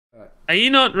Are you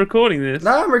not recording this?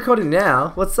 No, I'm recording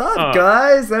now. What's up,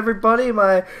 guys? Everybody,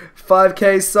 my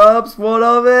 5K subs, what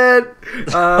of it?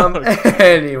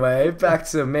 Anyway, back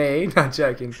to me. Not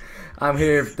joking. I'm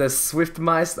here with the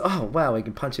Swiftmeister. Oh, wow, we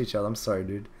can punch each other. I'm sorry,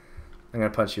 dude. I'm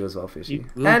going to punch you as well, Fishy.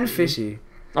 And Fishy.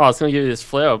 Oh, I was going to give you this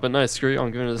flower, but no, screw you.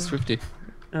 I'm giving it to Swifty.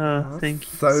 Thank you.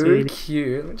 So sweetie.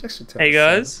 cute. Let me just tell Hey you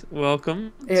guys,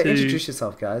 welcome. Yeah, introduce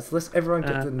yourself, guys. Let's everyone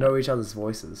get to know each other's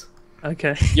voices.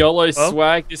 Okay. YOLO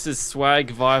swag. This is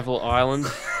Swag Vival Island.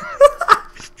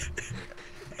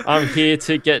 I'm here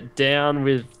to get down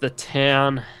with the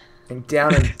town. And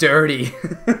down and dirty.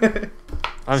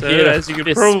 I'm So, here as you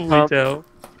can probably tell.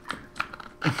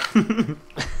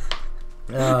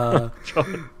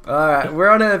 Alright, we're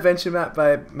on an adventure map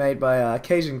made by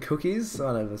CajunCookies,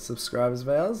 one of the subscribers of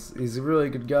ours. He's a really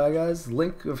good guy, guys.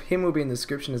 Link of him will be in the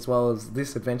description as well as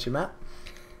this adventure map.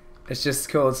 It's just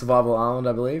called Survival Island,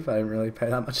 I believe. I didn't really pay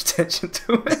that much attention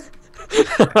to it.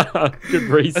 Good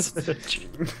research.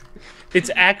 It's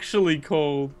actually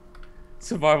called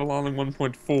Survival Island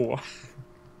 1.4.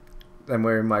 And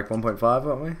we're in like 1.5,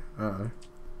 aren't we? I don't know.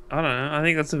 I don't know. I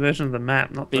think that's a version of the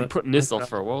map, not Been putting this off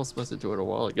for a while. I was supposed to do it a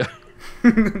while ago.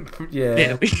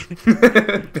 Yeah.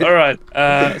 Alright,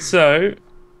 so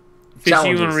Fishy,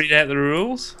 you want to read out the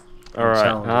rules?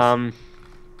 Alright,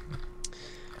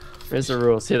 where's the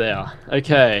rules? Here they are.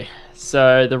 Okay,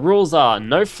 so the rules are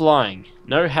no flying,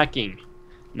 no hacking,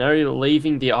 no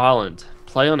leaving the island,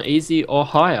 play on easy or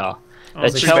higher. I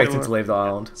was expected to leave the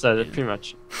island. So that's pretty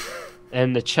much.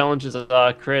 And the challenges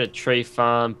are create a tree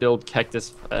farm, build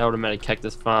automatic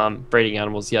cactus farm, breeding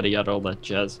animals, yada yada, all that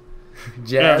jazz.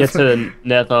 Get to the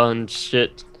nether and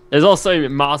shit. There's also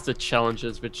master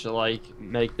challenges which are like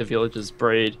make the villagers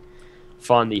breed,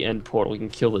 find the end portal, you can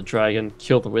kill the dragon,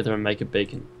 kill the wither and make a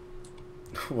beacon.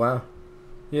 Wow.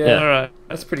 Yeah. Alright.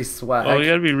 That's pretty swag. Well, we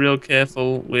gotta be real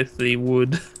careful with the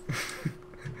wood.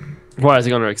 Why is it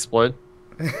gonna explode?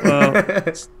 Well,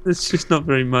 it's just not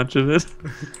very much of it.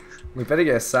 We better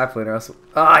get a sapling or else...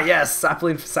 Ah, yes!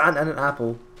 Sapling for sand and an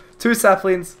apple. 2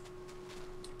 saplings!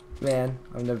 Man,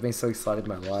 I've never been so excited in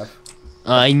my life.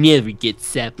 I never get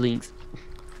saplings.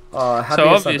 Oh, so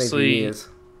obviously,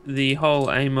 the whole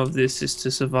aim of this is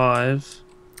to survive.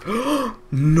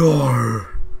 No!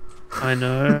 I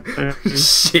know.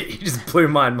 Shit, you just blew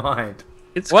my mind.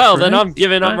 It's well, then I'm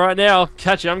giving up right now.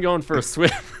 Catch you, I'm going for a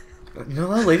swim. No,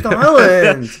 leave the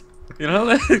island! You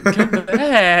know, come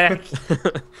back.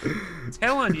 I'm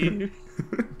telling you.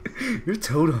 You're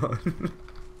told on.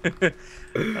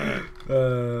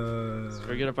 So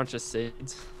we get a bunch of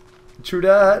seeds. True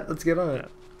that. Let's get on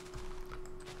it.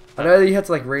 I know that you had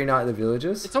to like reunite the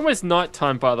villagers. It's almost night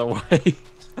time, by the way.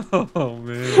 Oh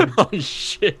man. Oh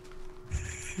shit.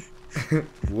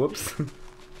 Whoops.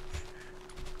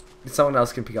 Someone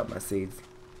else can pick up my seeds.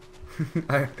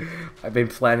 I've been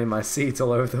planting my seeds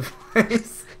all over the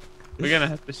place. We're gonna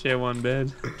have to share one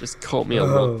bed. Just caught me a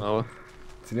lawnmower.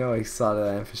 Do you know how excited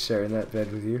I am for sharing that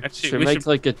bed with you? Actually, should we make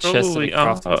like a chest and a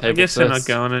crafting table I guess first? they're not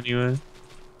going anywhere.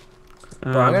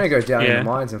 Bro, I'm gonna go down in the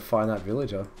mines and find that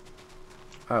villager.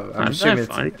 Oh, I'm assuming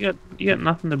you got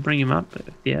nothing to bring him up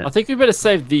with. Yeah. I think we better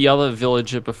save the other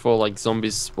villager before like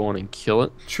zombies spawn and kill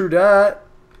it. True that.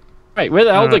 Wait, where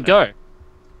the hell did it go?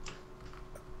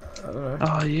 I don't know.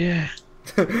 Oh yeah.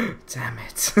 Damn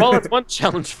it. Well, it's one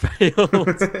challenge failed.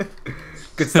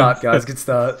 Good start, guys. Good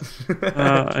start.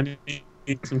 I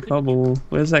need some cobble.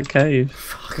 Where's that cave?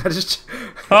 Fuck, I just...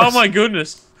 Oh my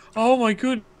goodness. Oh my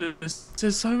goodness.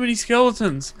 There's so many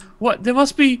skeletons. What? There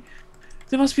must be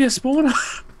a spawner.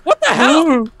 What the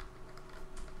hell?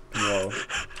 Whoa.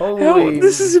 Holy...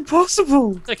 This is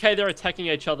impossible. It's okay, they're attacking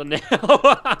each other now.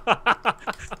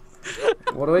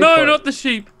 What do we No, not the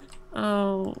sheep.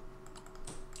 Oh.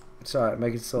 Sorry,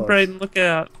 make it swords. Braden, look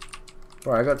out.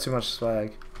 Bro, I got too much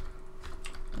swag.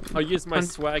 I'll use my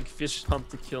swag fish pump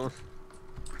to kill him.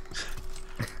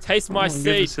 Taste my seed.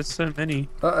 Goodness, there's so many.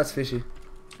 Oh, that's Fishy.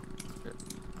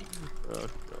 Oh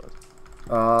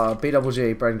god. B double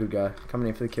G, Braden good guy. Coming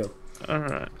in for the kill.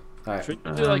 Alright. Alright. Should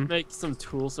we like make some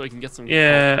tools so we can get some...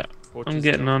 Yeah, I'm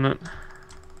getting on it.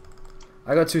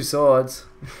 I got 2 swords.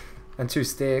 And 2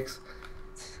 sticks.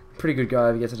 Pretty good guy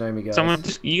if you get to know me,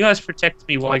 guys. You guys protect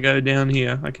me while I go down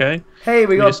here, okay? Hey,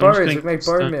 we got bows. We can make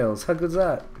bone meals. How good's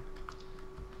that?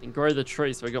 And grow the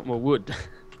tree so we got more wood.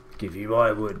 Give you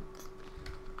my wood.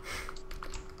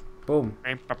 Boom.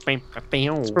 It's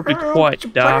probably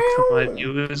quite dark for my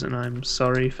viewers, and I'm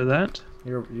sorry for that.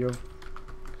 You're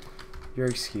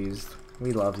excused.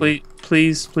 We love you.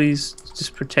 Please,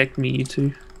 just protect me, you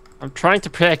two. I'm trying to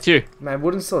protect you. Man,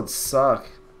 wooden swords suck.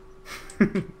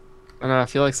 I know, I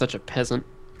feel like such a peasant.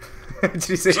 Did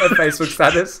you see my Facebook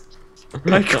status?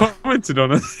 I commented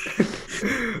on it.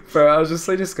 Bro, I was just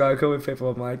seeing this guy calling people.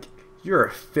 I'm like, you're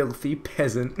a filthy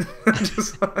peasant.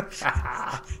 Just like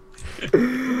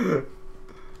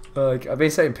I've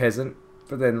been saying peasant,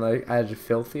 but then like I added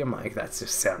filthy. I'm like, that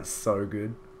just sounds so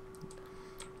good.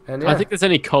 And yeah, I think there's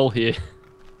any coal here.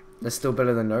 that's still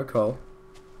better than no coal.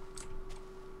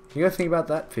 You gotta think about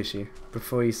that, Fishy,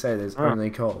 before you say there's only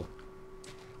coal.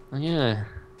 Oh, yeah.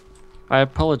 I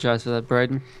apologize for that,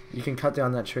 Braden. You can cut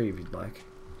down that tree if you'd like.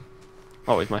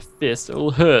 Oh, with my fist,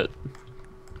 it'll hurt.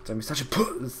 Don't be such a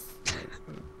puss.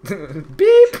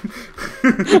 Beep.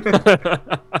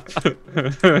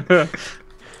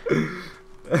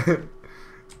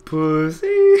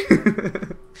 Pussy.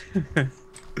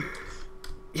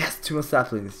 Yes, 2 more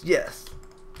saplings. Yes.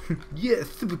 Yes,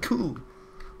 super cool.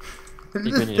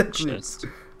 Chest.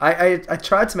 I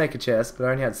tried to make a chest, but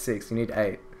I only had 6. You need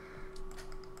 8.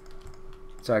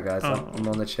 Sorry guys, I'm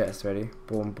on the chest. Ready?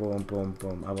 Boom, boom, boom,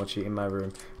 boom. I want you in my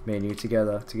room. Me and you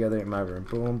together in my room.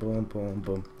 Boom, boom, boom,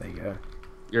 boom. There you go.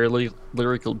 You're a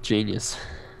lyrical genius.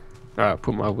 Alright,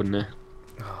 put my wood in there.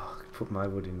 Oh, put my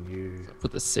wood in you.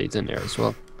 Put the seeds in there as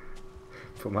well.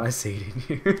 Put my seed in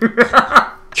you.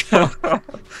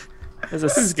 There's a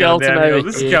skeleton over here.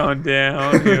 This is going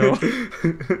downhill.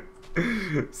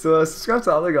 So subscribe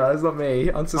to other guys, not me.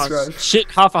 Unsubscribe. Oh, shit,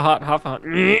 half a heart, half a heart.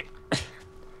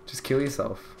 Just kill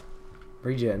yourself.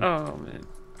 Regen. Oh man.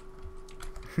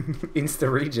 Insta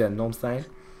regen, know what I'm saying?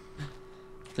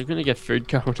 They're gonna get food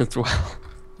going as well.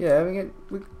 Yeah,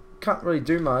 we can't really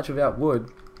do much without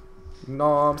wood. Know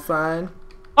what I'm saying?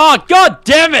 Oh, god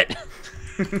damn it!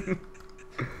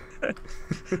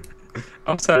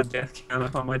 I'll start a death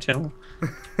counter on my channel.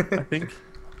 I think.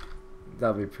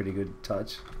 That'd be a pretty good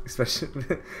touch. Especially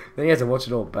then you have to watch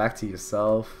it all back to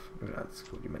yourself. That's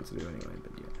what you're meant to do anyway,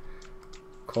 but yeah.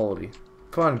 Quality.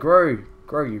 Come on, grow,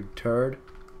 you turd.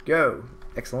 Go.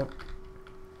 Excellent.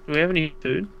 Do we have any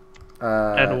food?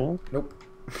 At all? Nope.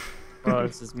 Oh,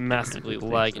 this is massively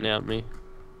lagging out me.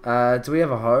 Do we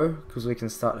have a hoe? Because we can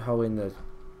start hoeing the...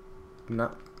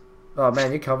 No. Oh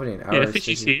man, you're covered in arrows. Yeah,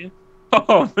 Fishy's here.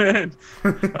 Oh man.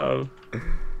 Oh.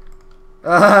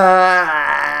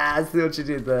 I see what you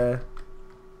did there.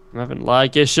 I'm having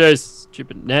lag issues.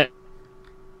 Stupid net.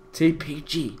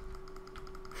 TPG.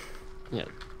 Yeah,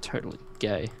 totally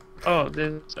gay. Oh,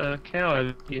 there's a cow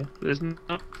over here. There's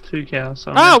not 2 cows.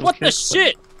 So Ah, what the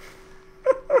shit?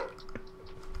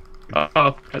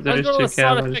 Oh, there is 2 cows.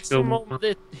 Side effects from all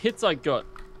the hits I got.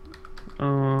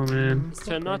 Oh man. It's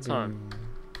turn night time.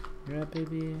 Yeah,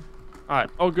 baby. Alright,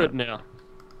 all good now.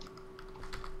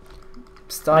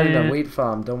 Started a wheat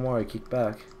farm, don't worry, kick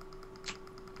back.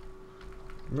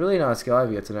 Really nice guy if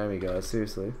you get to know me, guys,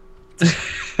 seriously.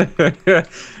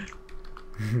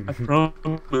 I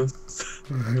promise.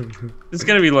 It's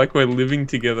gonna be like we're living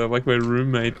together, like we're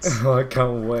roommates. Oh, I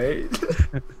can't wait.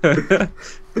 The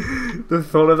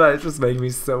thought of that is just making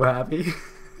me so happy.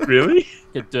 Really?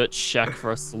 A dirt shack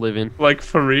for us to live in. Like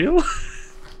for real? Oh,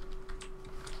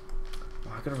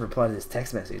 I gotta reply to this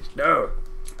text message. No!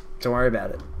 Don't worry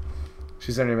about it.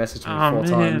 She's only messaged me 4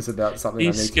 man. times about something I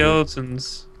need These to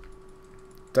skeletons. do.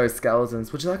 Those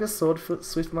skeletons. Would you like a sword for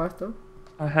Swift knife though?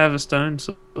 I have a stone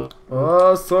sword.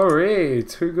 Oh, sorry.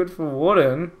 Too good for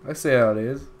wooden. I see how it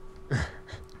is.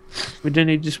 We do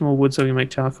need just more wood so we can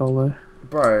make charcoal though.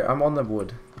 Bro, I'm on the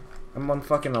wood. I'm on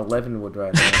fucking 11 wood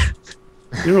right now.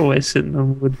 You're always sitting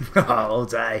on wood. All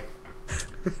day.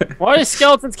 Why do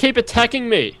skeletons keep attacking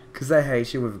me? Because they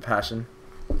hate you with a passion.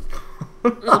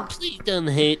 Oh, please don't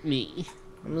hate me.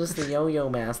 I'm just the yo-yo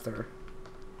master.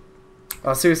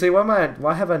 Oh, seriously, why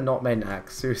have I not made an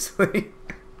axe? Seriously?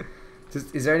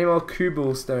 Is there any more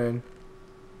cobblestone?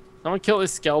 Someone kill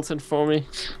this skeleton for me.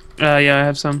 Yeah, I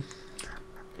have some.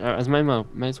 May as well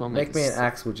Make me an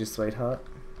axe, would you, sweetheart?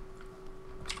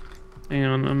 Hang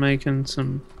on, I'm making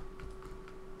some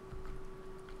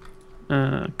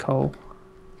coal.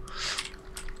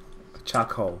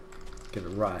 Charcoal. Get it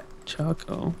right.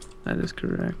 Charcoal. That is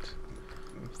correct.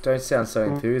 Don't sound so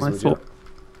enthused, would you?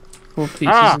 4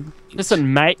 pieces.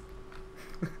 Listen, mate.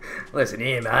 Listen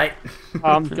here, mate.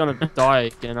 I'm gonna die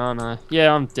again, aren't I?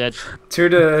 Yeah, I'm dead.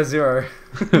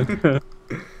 2-0.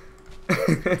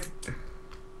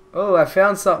 Oh, I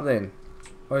found something.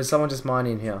 Or is someone just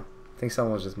mining here? I think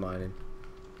someone was just mining.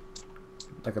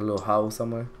 Like a little hole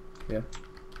somewhere. Yeah.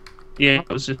 Yeah, it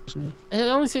was just. It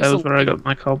only seems That was where I got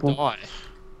my cobble.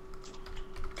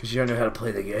 Because you don't know how to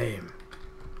play the game.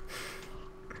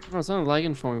 Oh, it's only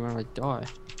lagging for me when I die.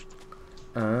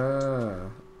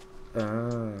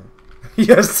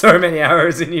 You have so many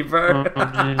arrows in you, bro. Oh,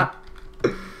 man.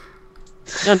 Yeah,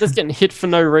 I'm just getting hit for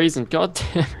no reason. God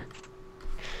damn it.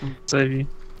 Save you.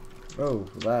 Oh,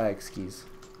 lag skis.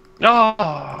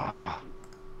 Oh,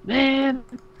 man.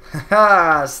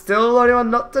 Haha, still the only one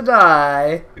not to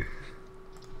die.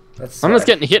 That's I'm just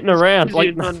getting hit and around. You're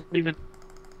Like, not even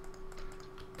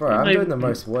bro, I'm doing the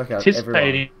most work out of everyone.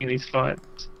 participating in these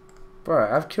fights.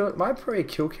 Bro, I've killed my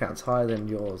pre-kill count's higher than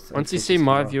yours. once you see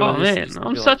my view, Oh man,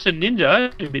 I'm such a ninja.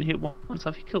 I've only been hit once.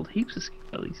 I've killed heaps of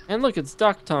skellies. And look, it's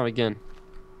dark time again.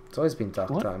 It's always been dark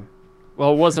What? time.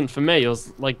 Well, it wasn't for me. It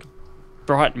was like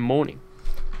bright morning.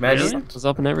 Man, Really? It was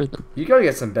up and everything. you gotta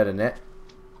get some better net.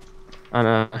 I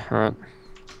know. Alright.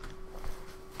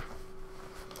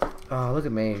 Oh, look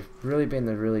at me. Really being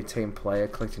the really team player,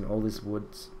 collecting all these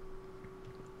woods.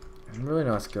 I'm a really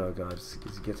nice guy, guys.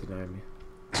 You get to know me.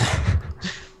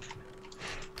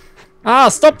 Ah,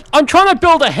 stop! I'm trying to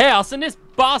build a house, and this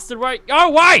bastard won't go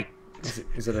away.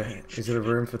 Is it a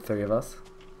room for 3 of us?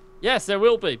 Yes, there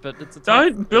will be, but it's a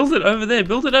Don't build it over there.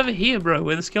 Build it over here, bro,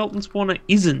 where the skeleton spawner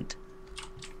isn't.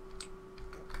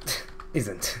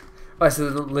 Isn't. Oh, so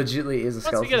there legitimately is a Once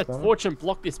skeleton we get a spawner? torch and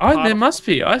block this Oh, part there off- must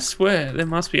be. I swear, there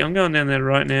must be. I'm going down there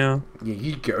right now. Yeah,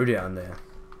 you go down there.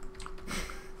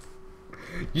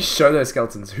 You show those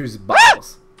skeletons who's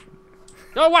boss.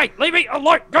 No, wait, leave me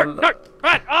alone. Go, no,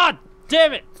 right, ah,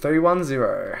 damn it.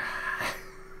 310.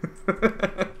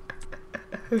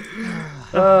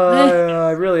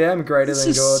 I really am greater This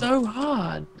than is God. so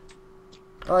hard.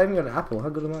 Oh, I even got an apple. How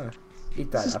good am I?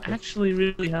 Eat that This is apple. actually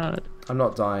really hard. I'm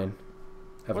not dying.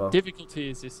 Ever. What difficulty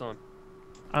is this on?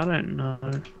 I don't know.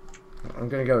 I'm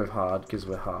gonna go with hard because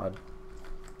we're hard.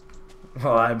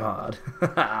 Well, I'm hard.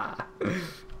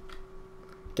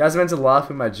 Guys are meant to laugh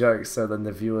at my jokes, so then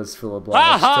the viewers feel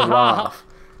obliged to laugh.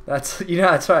 That's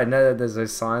that's right. I know that there's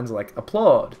those signs like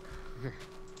applaud.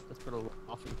 Let's put a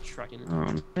laughing track in it.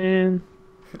 Oh man.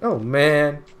 Oh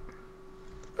man.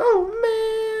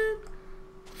 Oh man.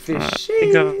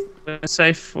 Fishy. We're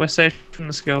safe. We're safe from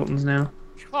the skeletons now.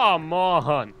 Come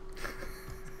on.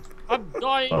 I'm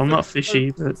dying. Well, I'm for not fishy,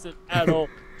 no but reason at all.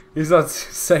 He's not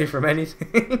safe from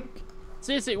anything.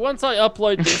 Seriously, once I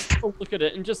upload this, I'll look at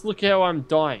it and just look how I'm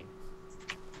dying.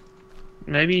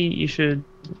 maybe you should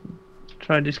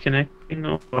try disconnecting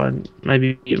or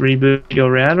maybe reboot your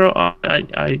router.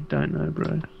 I don't know,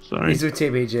 bro. Sorry. He's with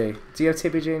TBG. Do you have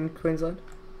TBG in Queensland?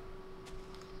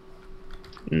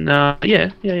 No.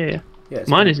 Yeah. Yeah. it's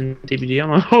Mine good. isn't TBD. I'm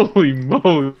like, holy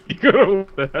moly, you got all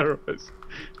the arrows.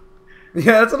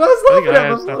 Yeah, that's what I was I think laughing I at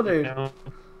have before, something dude. now.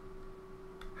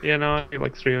 Yeah, no, I get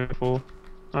like 3 or 4.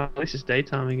 Oh, at least it's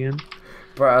daytime again.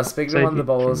 Bro, I was speaking to Save one of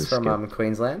the you from bowlers the from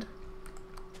Queensland,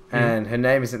 Yeah. and her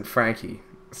name isn't Frankie,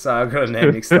 so I got her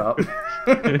name mixed up.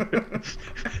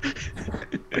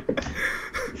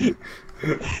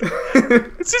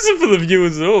 This isn't for the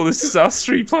viewers at all. This is us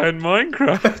 3 playing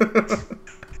Minecraft.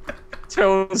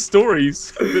 Telling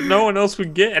stories that no one else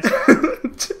would get.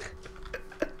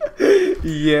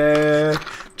 Yeah.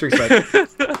 Tricks,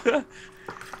 mate.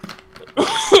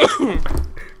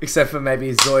 Except for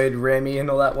maybe Zoid, Remy, and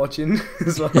all that watching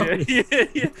as well. yeah.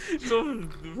 It's all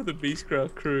for the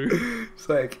Beastcraft crew. It's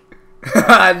like,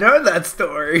 I know that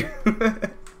story.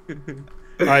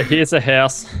 Alright, here's a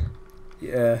house.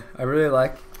 Yeah, I really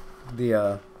like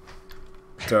the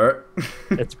dirt.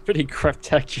 It's pretty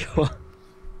craptacular.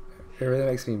 It really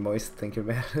makes me moist thinking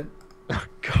about it. Oh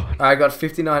god. I got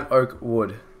 59 oak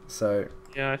wood, so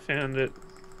Yeah, I found it.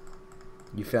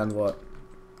 you found what?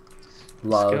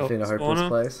 Love in a hopeless spawner.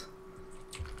 place.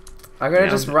 I'm gonna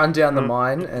Yeah, just I'm- run down the no.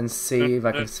 mine and see if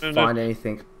I can No. find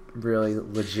anything really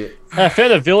legit. Hey, I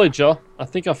found a villager. I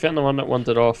think I found the one that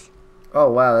wandered off.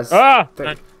 Oh wow, that's. Ah!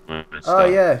 No, Oh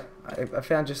yeah, I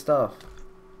found your stuff.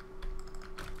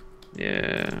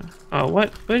 Yeah. Oh,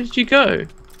 what? Where did you go?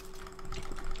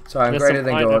 Sorry, I'm There's greater some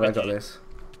than iron God. over I got here. this.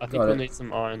 I think Got we'll it. need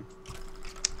some iron.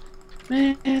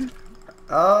 Man,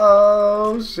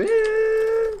 Oh shit!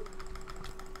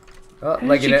 Oh, how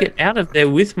like did you in get out of there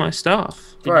with my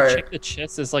stuff? Did Right. you check the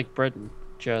chest? There's like bread and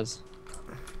jazz.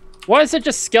 Why is there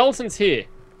just skeletons here?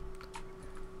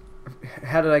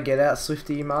 How did I get out,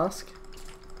 Swifty mask?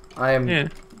 I am Yeah.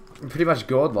 pretty much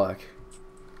godlike.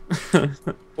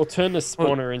 We'll turn the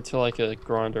spawner into like a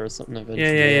grinder or something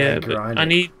eventually. Yeah. But grind I it.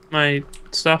 need my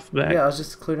stuff back. Yeah, I was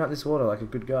just cleaning up this water like a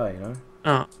good guy, you know.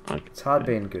 Oh, okay. It's hard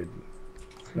being good.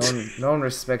 No one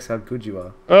respects how good you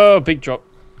are. Oh, big drop.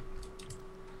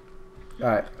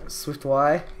 Alright, Swift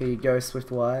Y. Here you go,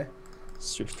 Swift Y.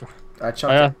 Swift. I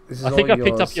chucked it. This is I think all I picked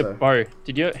yours, up your so- bow.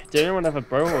 Did anyone have a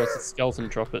bow or was it skeleton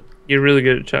drop it? You're really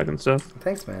good at chucking stuff.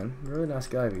 Thanks, man. You're a really nice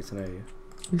guy. Get to know you.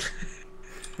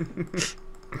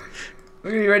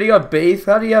 Look at you already got beef.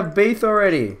 How do you have beef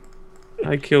already?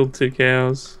 I killed 2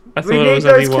 cows. I We thought it need was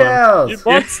only those one. cows. You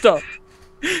monster!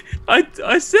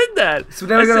 I said that. So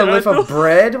now we're gonna live off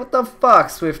bread? What the fuck,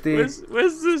 Swifty?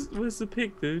 Where's the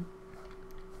pick, dude?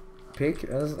 Pick?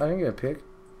 I didn't get a pick.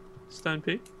 Stone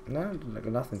pick? No, I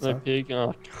got nothing. No pig. Oh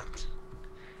god.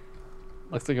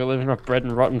 Looks like you're living off bread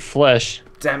and rotten flesh.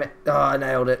 Damn it! Oh, I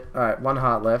nailed it. All right, 1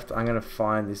 heart left. I'm gonna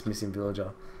find this missing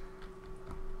villager.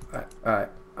 All right.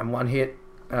 I'm 1 hit,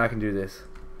 and I can do this.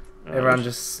 Everyone,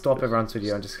 just stop everyone's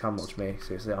video and just come watch me.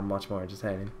 Seriously, I'm much more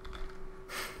entertaining.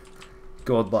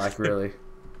 Godlike, really.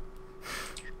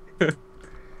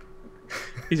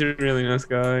 He's a really nice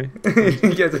guy.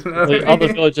 You get to know The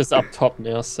other villager's up top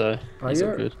now, so he's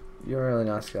all good. You're a really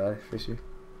nice guy, Fishy.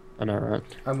 I know, right?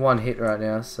 I'm 1 hit right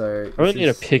now, so... I don't need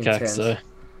a pickaxe, though.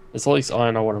 There's all this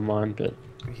iron I want to mine, but...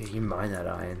 Yeah, you mine that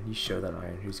iron. You show that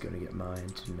iron. Who's going to get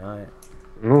mined tonight?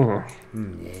 Oh.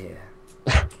 Yeah.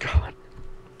 Oh, God.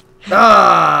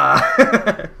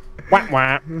 Ah! Wah,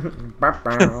 wah.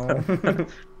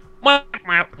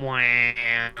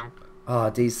 Oh,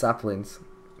 these saplings.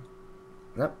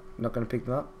 Nope, not going to pick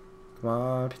them up. Come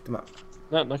on, pick them up.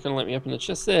 No, not going to let me open the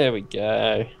chest. There we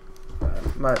go.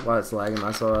 While it's lagging,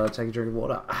 I saw take a drink of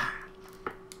water.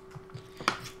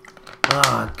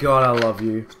 Ah, God, I love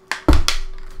you.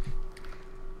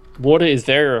 Water is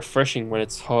very refreshing when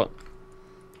it's hot.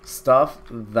 Stuff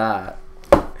that.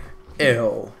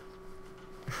 Ew.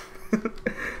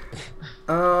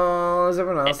 Oh, is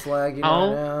everyone else lagging right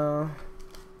now?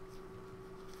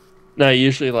 No,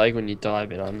 usually lag when you die,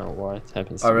 but I don't know why it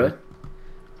happens. Oh, really?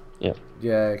 Yeah.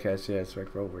 Yeah, okay, so yeah, it's all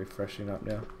refreshing up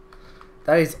now.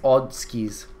 That is odd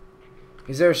skis.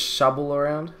 Is there a shovel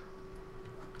around?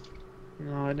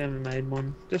 No, I never made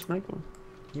one. Just make one.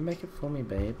 You make it for me,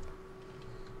 babe.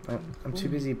 I'm too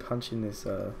busy punching this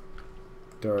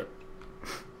dirt.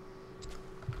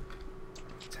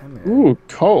 Damn it. Ooh,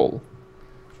 coal.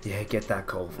 Yeah, get that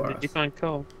coal for us. Did you find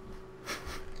coal?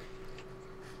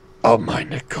 Oh, mine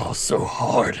the coal so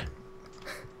hard.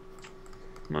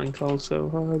 Mine coal so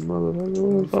hard,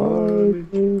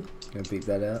 motherfucker. Gonna beat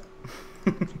that out.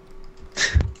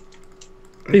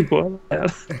 People are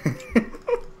out.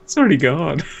 It's already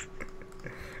gone.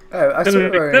 Oh, I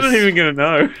they're not even gonna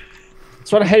know.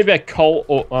 That's what I hate about coal,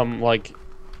 or like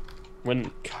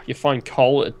when you find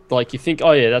coal, like you think,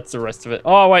 oh yeah, that's the rest of it.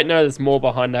 Oh wait, no, there's more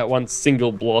behind that one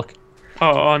single block.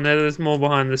 Oh no, there's more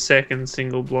behind the second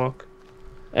single block.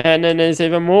 And then there's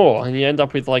even more, and you end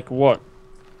up with like what,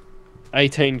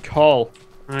 18 coal.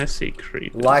 I see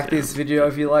creepers. Like this video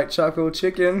if you like charcoal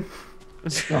chicken.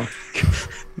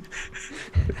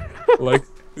 Like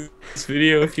this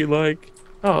video if you like.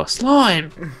 Oh,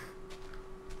 slime!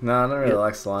 No, I don't really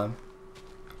like slime.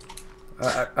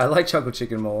 I like charcoal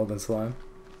chicken more than slime.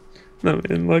 No,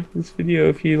 man, like this video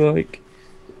if you like.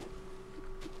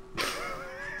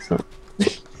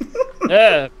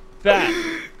 Yeah, bat.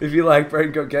 If you like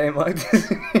BradenGotGame like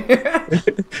this.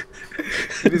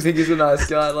 If you think he's a nice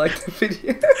guy, like the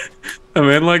video. I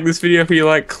mean, like this video if you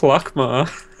like Cluckmar.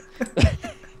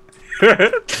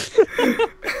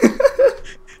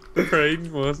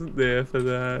 Braden wasn't there for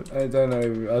that. I don't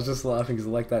know. I was just laughing because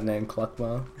I like that name,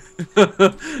 Cluckmar. A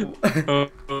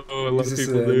lot of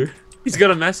people do. He's got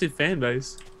a massive fan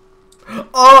base.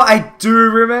 Oh, I do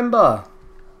remember.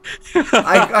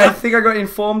 I think I got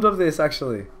informed of this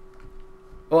actually.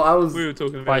 Well, we were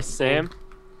talking about by Sam.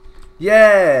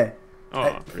 Yeah.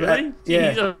 Oh, really? Yeah.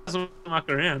 He doesn't muck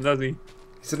around, does he?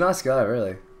 He's a nice guy,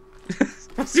 really.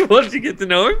 So what, did you get to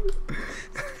know him?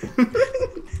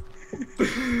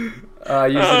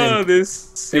 This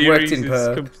series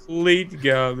is complete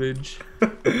garbage.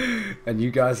 And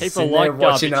you guys are People sitting like there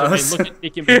watching garbage. us. I mean, look at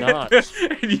Nicki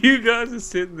Minaj. And you guys are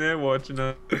sitting there watching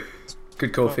us.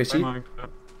 Good call, Fishy. Oh my God.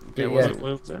 Yeah, what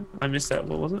was that? I missed that.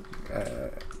 What was it?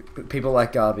 People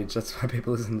like garbage. That's why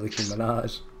people listen to Nicki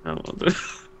Minaj. Oh, well,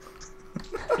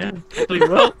 yeah.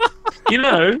 Well, you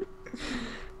know,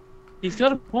 he's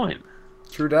got a point.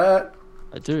 True that.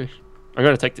 I do. I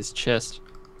gotta take this chest.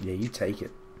 Yeah, you take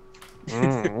it.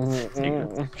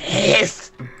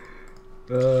 Yes.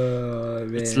 Oh,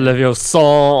 man. It's Leviosa.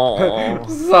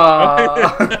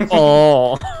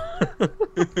 Oh.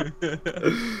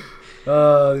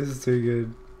 Oh, this is too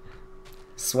good.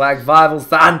 Swag Vival,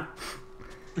 son.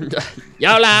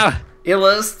 YOLO.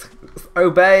 Illest.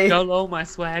 Obey. YOLO my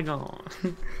swag on.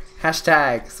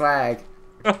 Hashtag swag.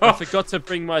 I forgot to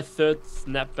bring my third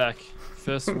snapback.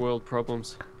 First world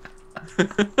problems.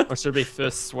 Or should it be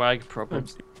first swag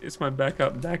problems? It's my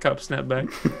backup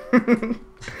snapback.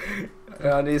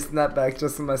 I need a snapback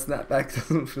just so my snapback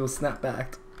doesn't feel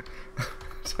snapbacked. I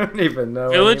don't even know.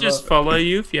 Villagers follow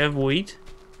you if you have wheat.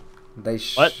 They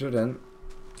What? shouldn't.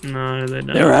 No, they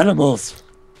don't. They're animals.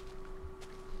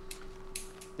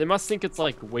 They must think it's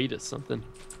like weed or something.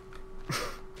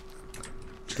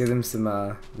 Give them some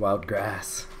wild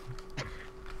grass.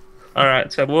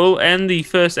 Alright, so we'll end the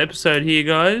first episode here,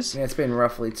 guys. Yeah, it's been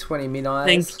roughly 20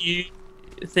 minutes.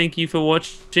 Thank you for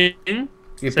watching.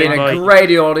 You've been a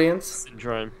great audience.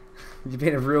 Syndrome. You've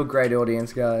been a real great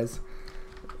audience, guys.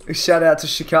 Shout out to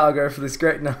Chicago for this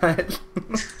great night.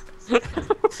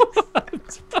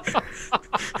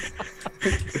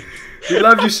 We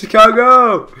love you,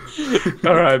 Chicago.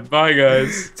 Alright, bye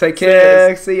guys. Take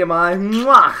care. See you, mate.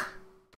 Mwah.